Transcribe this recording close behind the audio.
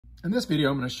In this video,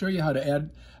 I'm going to show you how to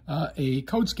add a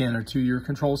code scanner to your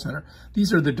control center.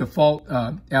 These are the default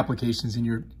applications in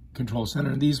your control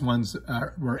center, and these ones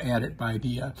were added by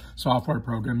the software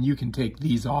program. You can take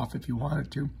these off if you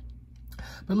wanted to.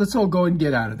 But let's all go and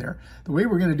get out of there. The way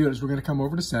we're going to do it is we're going to come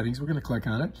over to settings. We're going to click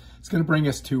on it. It's going to bring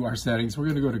us to our settings. We're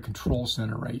going to go to control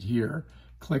center right here.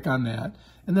 Click on that.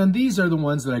 And then these are the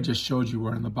ones that I just showed you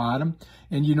were on the bottom.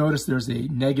 And you notice there's a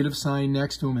negative sign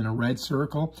next to them in a red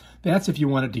circle. That's if you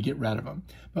wanted to get rid of them.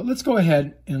 But let's go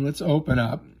ahead and let's open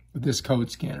up this code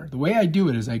scanner. The way I do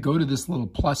it is I go to this little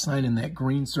plus sign in that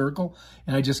green circle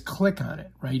and I just click on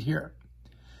it right here.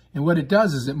 And what it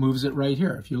does is it moves it right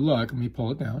here. If you look, let me pull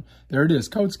it down. There it is,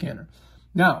 code scanner.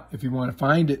 Now, if you want to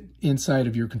find it inside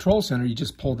of your control center, you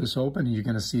just pull this open and you're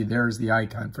going to see there's the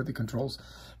icon for the controls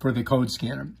for the code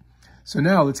scanner. So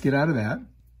now let's get out of that.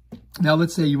 Now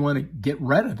let's say you want to get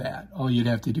rid of that. All you'd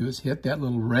have to do is hit that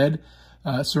little red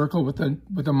circle with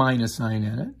a minus sign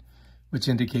in it, which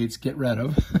indicates get rid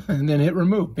of, and then hit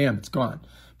remove. Bam, it's gone.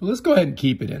 But let's go ahead and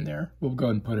keep it in there. We'll go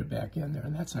ahead and put it back in there,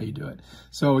 and that's how you do it.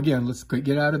 So again, let's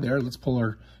get out of there. Let's pull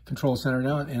our control center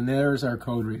down, and there's our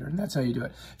code reader, and that's how you do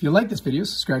it. If you like this video,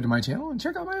 subscribe to my channel, and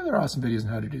check out my other awesome videos on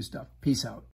how to do stuff. Peace out.